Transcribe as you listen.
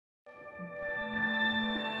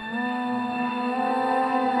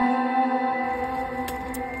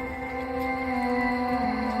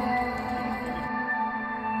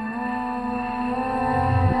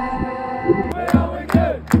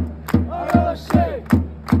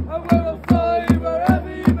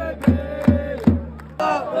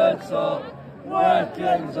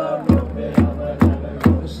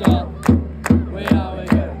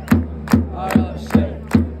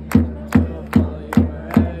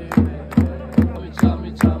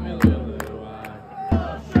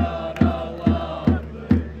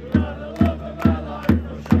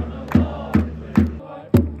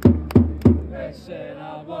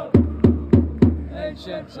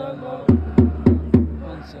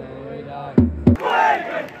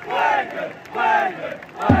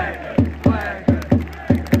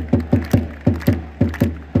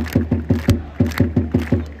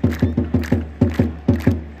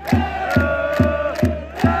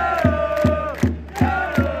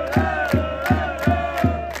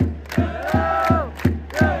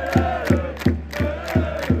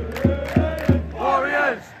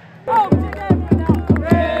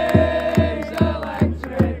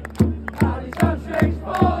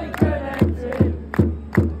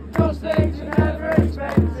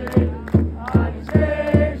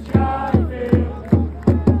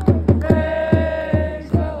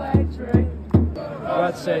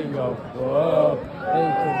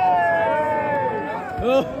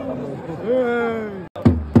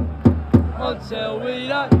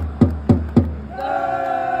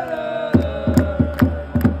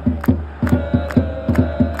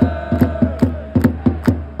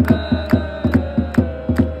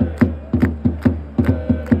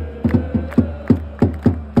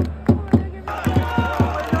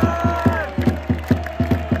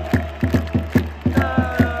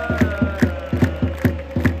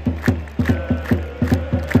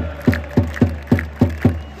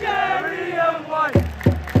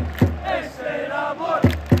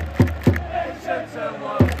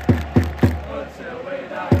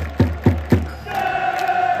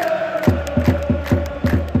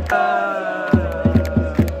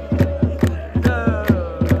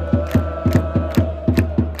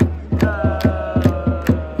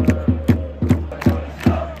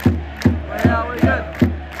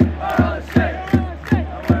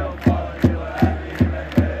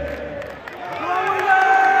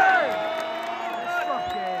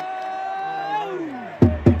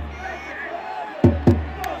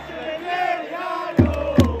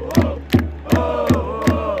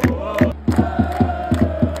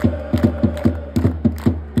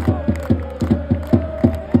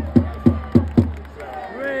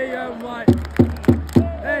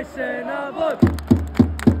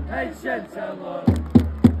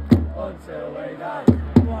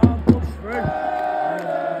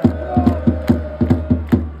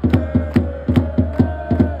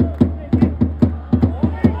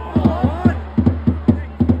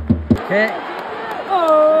Kick.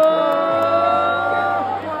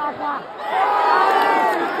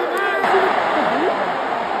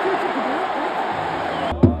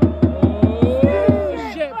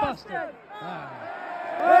 Shit bastard.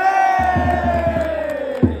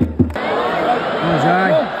 Go, Jai.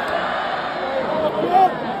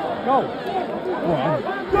 Go. Go on.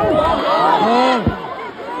 Go. Go.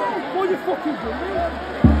 What are you fucking doing?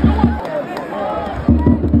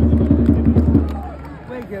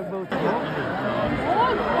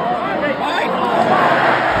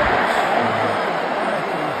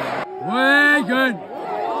 Wigan!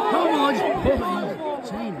 Come on!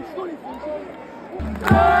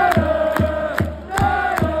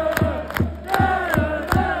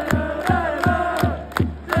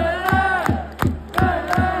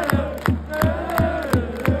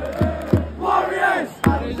 Warriors!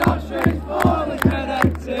 And his options fully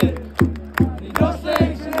connected. He does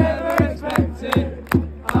things you never expected.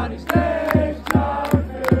 And his name's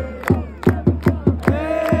Jonathan.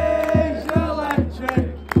 He's electric.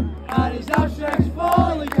 And his options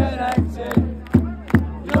fully connected.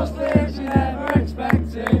 He does things you never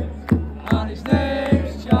expected. And his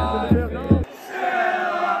name's Jonathan. Still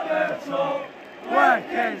at the top.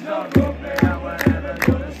 Working's on rugby and we're never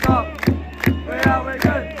gonna stop. We are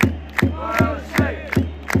Wigan.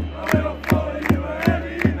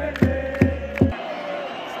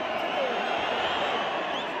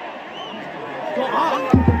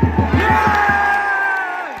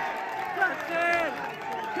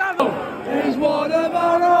 He's one of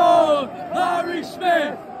our own, Harry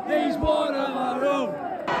Smith. He's one of our own.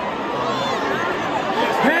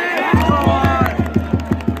 Hey, come on.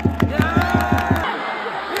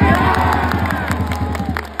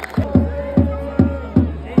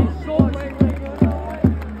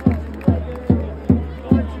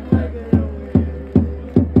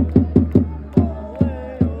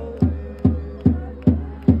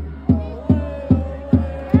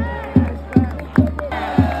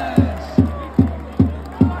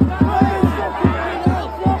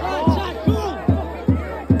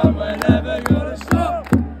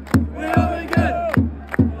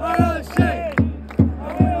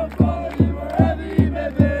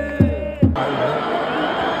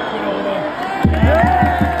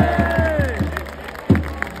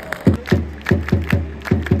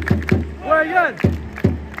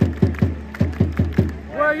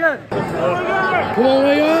 Wigan! Come on,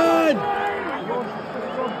 Wigan!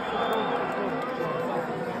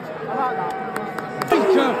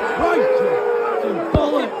 Right, you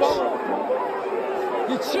bollocks!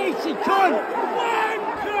 You cheating cunt!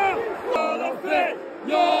 You're not fit!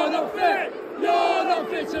 You're not fit! You're not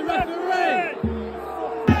fit to referee!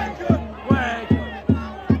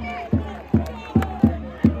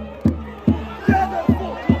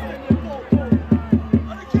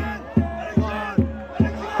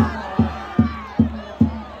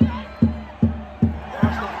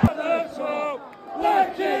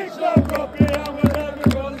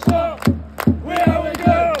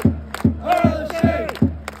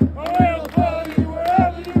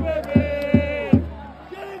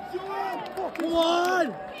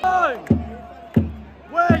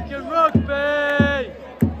 Wigan Rugby!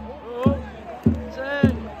 Oh,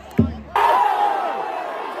 10.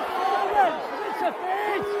 It's a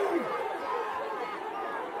feat!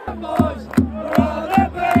 Boys, we're on a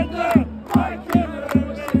bender! Wigan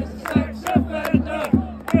Lewis is a sex offender!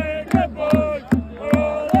 Wigan boys, we're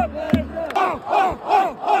on a bender! Oh, oh, oh,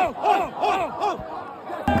 oh, oh, oh, oh!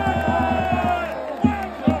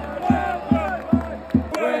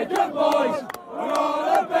 Wigan boys, we're on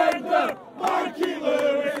a bender! Mikey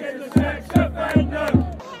Lewis is a sex offender!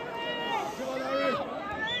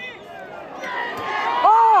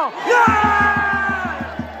 Oh! Yeah!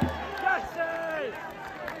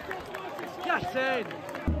 Get in!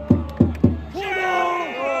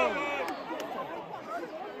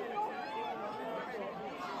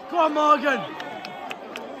 Come on, Morgan!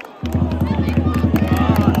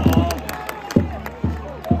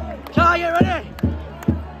 Kai, you ready?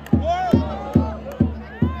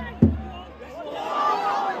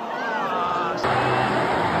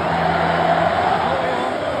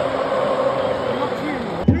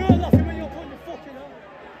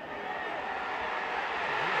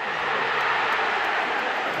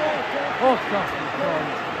 Oh, God.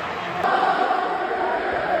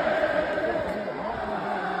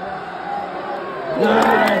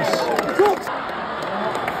 Nice!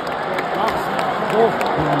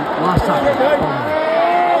 Last time.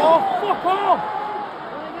 Oh, fuck off!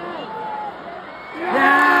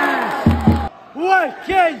 Yes!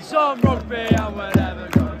 Wicked on rugby and we're never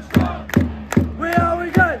gonna stop. We are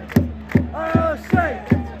Wigan, RLC,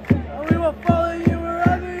 and we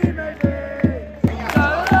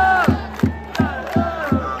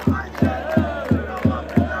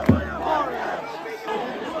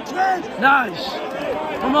Nice.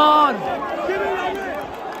 Come on. Come on.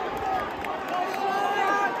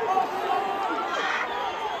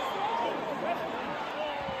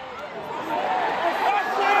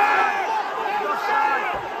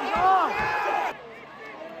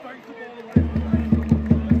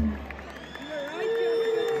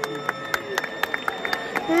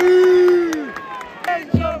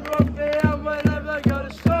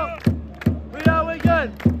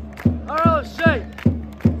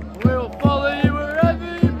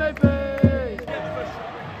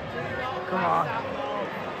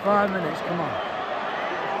 5 minutes, come on.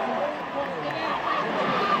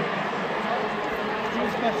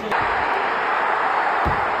 Special.